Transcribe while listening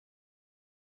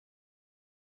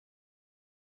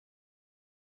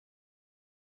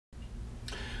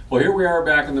Well, here we are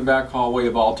back in the back hallway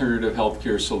of Alternative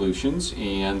Healthcare Solutions,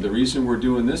 and the reason we're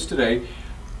doing this today,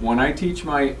 when I teach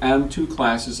my M2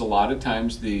 classes, a lot of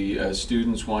times the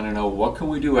students want to know what can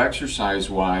we do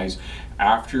exercise-wise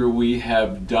after we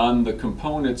have done the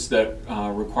components that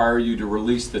require you to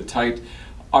release the tight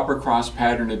upper cross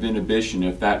pattern of inhibition,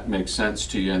 if that makes sense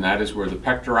to you, and that is where the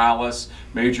pectoralis,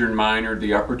 major and minor,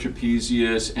 the upper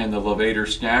trapezius, and the levator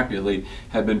scapulae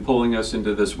have been pulling us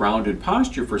into this rounded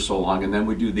posture for so long, and then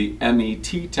we do the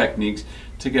MET techniques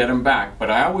to get them back. But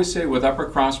I always say with upper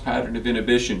cross pattern of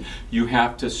inhibition, you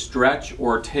have to stretch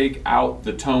or take out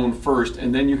the tone first,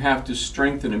 and then you have to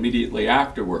strengthen immediately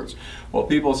afterwards. Well,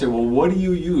 people say, well, what do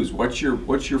you use? What's your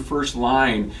first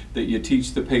line that you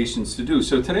teach the patients to do?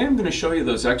 So today I'm going to show you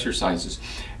those exercises.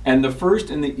 And the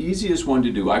first and the easiest one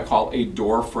to do, I call a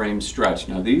door frame stretch.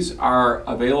 Now these are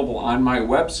available on my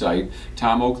website,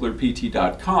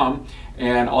 tomocklerpt.com,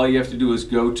 and all you have to do is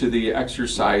go to the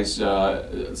exercise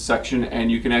section,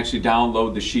 and you can actually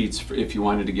download the sheets if you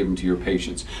wanted to give them to your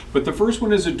patients. But the first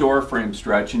one is a door frame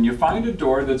stretch, and you find a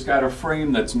door that's got a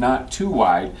frame that's not too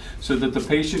wide so that the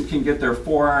patient can get their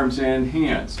forearms and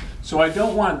hands. So I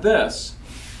don't want this,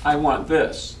 I want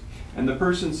this. And the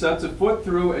person sets a foot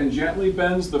through and gently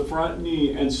bends the front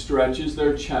knee and stretches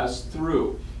their chest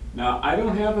through. Now, I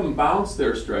don't have them bounce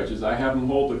their stretches. I have them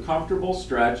hold a comfortable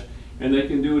stretch, and they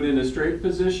can do it in a straight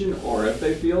position, or if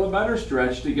they feel a better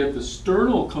stretch to get the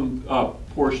sternal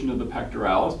portion of the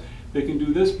pectoralis, they can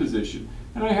do this position.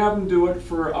 And I have them do it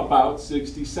for about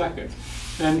 60 seconds.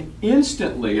 Then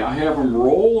instantly, I have them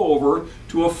roll over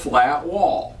to a flat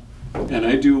wall. And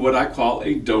I do what I call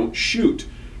a don't shoot,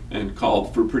 and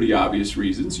called for pretty obvious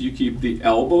reasons. You keep the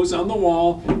elbows on the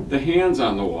wall, the hands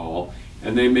on the wall,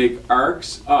 and they make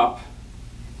arcs up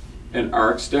and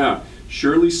arcs down.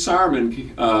 Shirley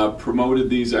Sarman promoted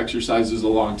these exercises a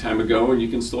long time ago, and you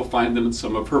can still find them in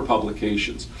some of her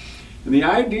publications. And the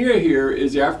idea here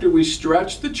is after we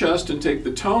stretch the chest and take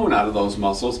the tone out of those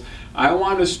muscles, I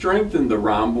want to strengthen the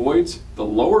rhomboids, the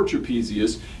lower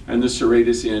trapezius, and the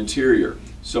serratus anterior.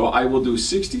 So I will do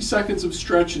 60 seconds of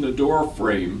stretch in a door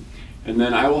frame, and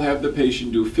then I will have the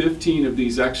patient do 15 of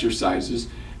these exercises,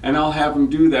 and I'll have them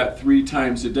do that 3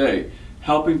 times a day,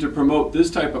 helping to promote this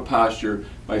type of posture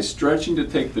by stretching to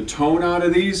take the tone out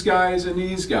of these guys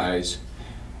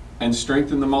and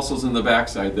strengthen the muscles in the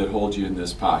backside that hold you in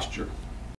this posture.